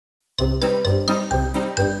Hey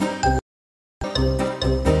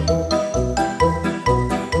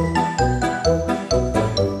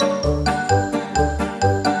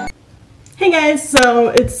guys, so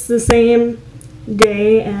it's the same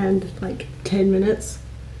day and like 10 minutes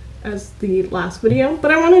as the last video, but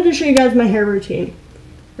I wanted to show you guys my hair routine.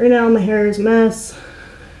 Right now my hair is a mess,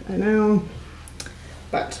 I know,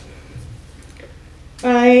 but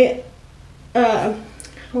I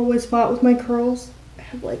always fought with my curls. I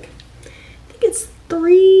have like, I think it's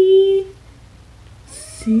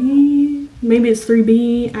 3C, maybe it's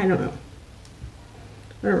 3B, I don't know.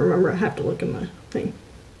 I don't remember, I have to look in my thing.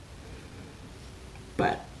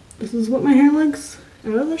 But this is what my hair looks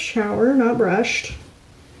out of the shower, not brushed.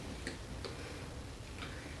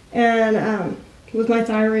 And with my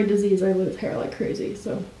thyroid disease, I lose hair like crazy,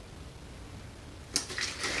 so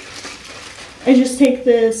I just take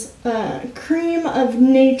this cream of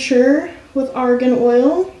nature with argan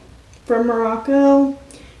oil from Morocco,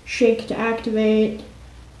 shake to activate.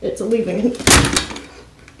 It's a leave-in.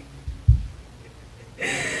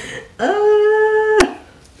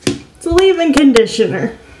 It's a leave-in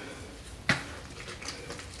conditioner.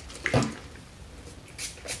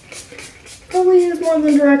 Probably use more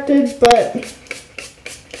than directed, but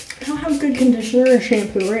I don't have good conditioner or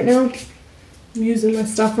shampoo right now. I'm using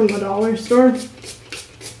this stuff from the dollar store,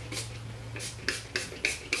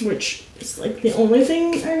 which is like the only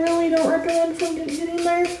thing I really don't recommend from getting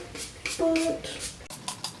there, but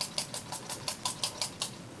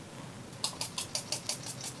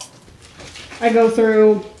I go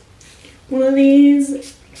through one of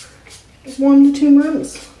these 1 to 2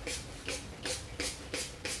 months.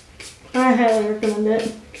 I highly recommend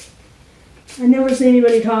it. I never see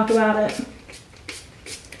anybody talk about it.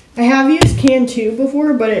 I have used Can2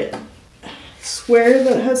 before, but I swear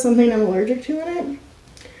that it has something I'm allergic to in it.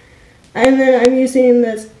 And then I'm using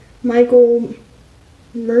this Michael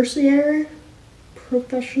Mercier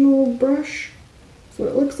professional brush. That's what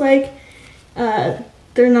it looks like. They're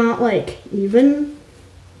not like even.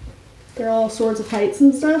 They're all sorts of heights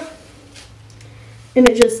and stuff. And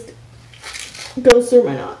it just goes through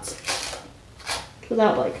my knots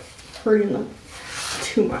without like hurting them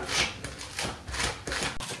too much.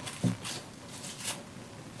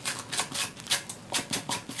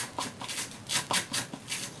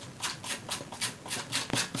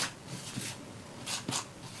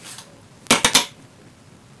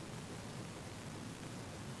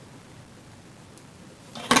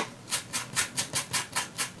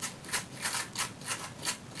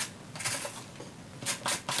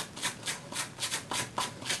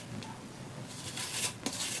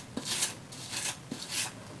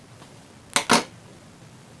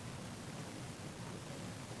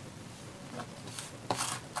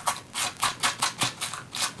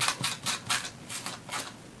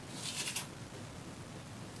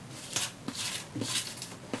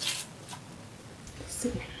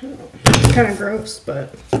 It's kind of gross,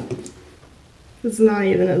 but it's not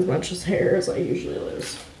even as much as hair as I usually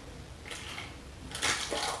lose.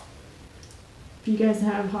 If you guys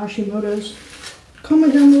have Hashimoto's,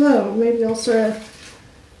 comment down below. Maybe I'll start a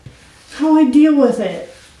how I deal with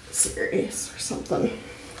it series or something. I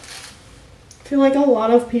feel like a lot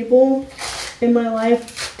of people in my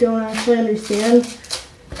life don't actually understand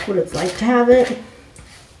what it's like to have it.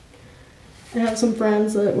 I have some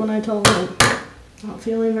friends that when I tell them I'm not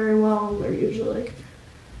feeling very well, they're usually like,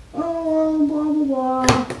 oh, blah, blah,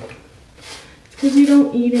 blah. It's because you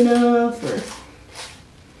don't eat enough, or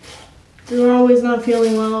you're always not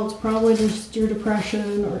feeling well. It's probably just your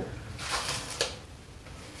depression or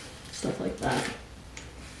stuff like that.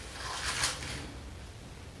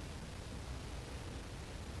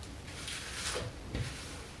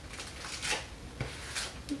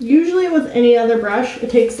 Usually with any other brush,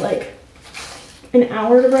 it takes like an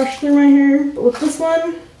hour to brush through my hair, but with this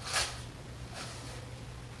one,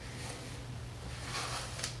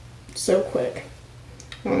 so quick.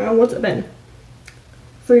 I don't know, what's it been?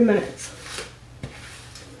 3 minutes.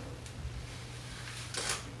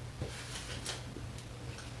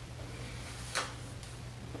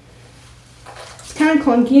 It's kind of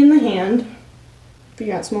clunky in the hand, if you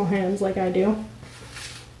got small hands like I do.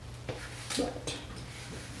 But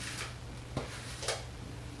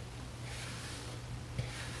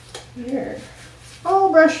there. All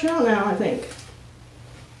brushed out now, I think.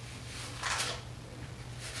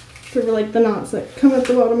 For like the knots that come at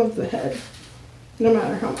the bottom of the head, no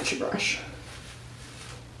matter how much you brush.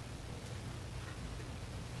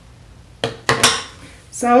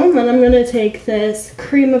 So then I'm going to take this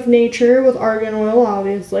cream of nature with argan oil,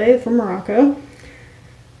 obviously, from Morocco.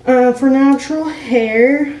 For natural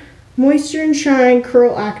hair, Moisture and Shine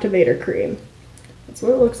Curl Activator Cream. That's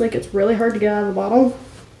what it looks like. It's really hard to get out of the bottle.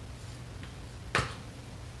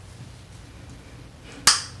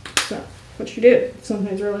 So, what you do,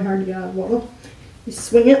 sometimes really hard to get out of the bottle, you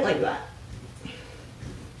swing it like that.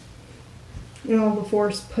 And all the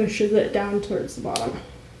force pushes it down towards the bottom.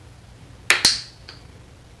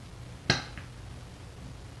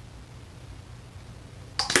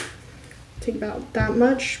 Take about that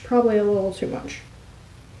much, probably a little too much.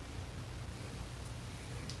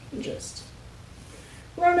 And just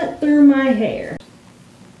run it through my hair.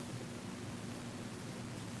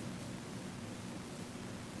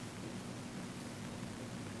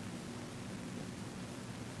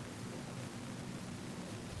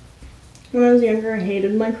 When I was younger, I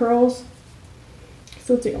hated my curls.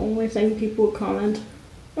 So it's the only thing people would comment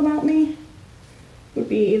about me. Would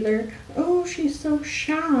be either, oh, she's so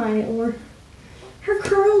shy, or her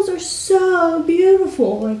curls are so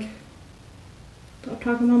beautiful. Like, stop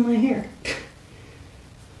talking about my hair.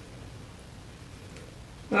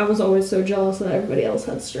 I was always so jealous that everybody else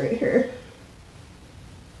had straight hair.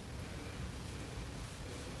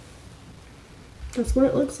 That's what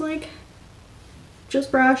it looks like. Just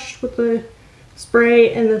brushed with the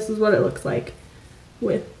spray, and this is what it looks like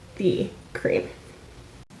with the cream.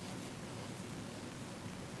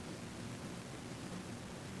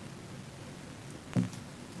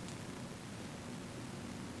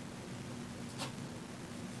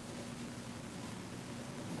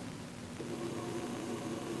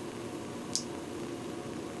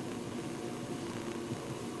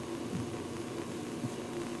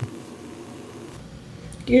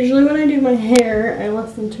 Usually when I do my hair, I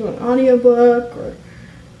listen to an audiobook or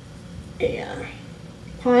a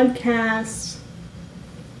podcast,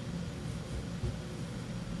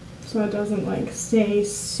 so it doesn't like stay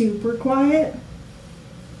super quiet.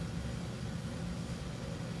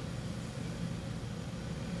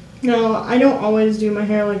 No, I don't always do my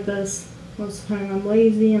hair like this. Most of the time I'm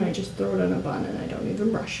lazy and I just throw it in a bun and I don't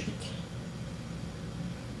even brush it.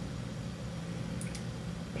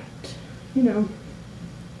 But, you know,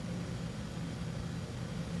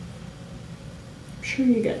 I'm sure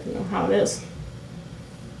you guys know how it is.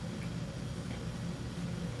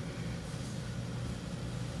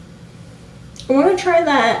 I want to try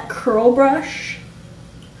that curl brush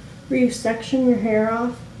where you section your hair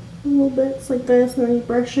off a little bits like this and then you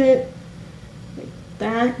brush it like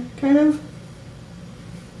that, kind of.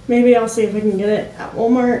 Maybe I'll see if I can get it at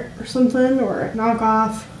Walmart or something, or a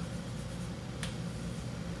knockoff.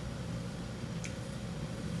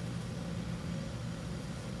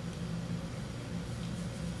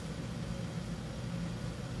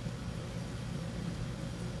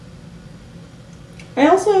 I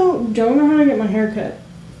also don't know how to get my hair cut.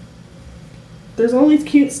 There's all these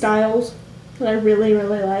cute styles that I really,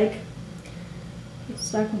 really like. I'm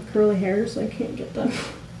stuck with curly hair, so I can't get them.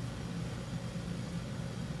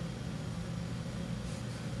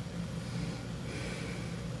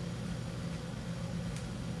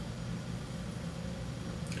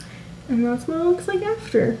 And that's what it looks like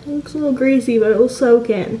after. It looks a little greasy, but it will soak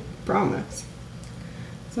in. Promise.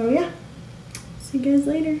 So yeah, see you guys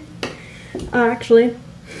later. Actually,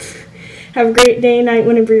 have a great day, night,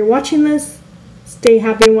 whenever you're watching this. Stay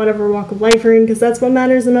happy in whatever walk of life you're in, because that's what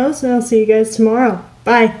matters the most, and I'll see you guys tomorrow.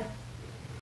 Bye.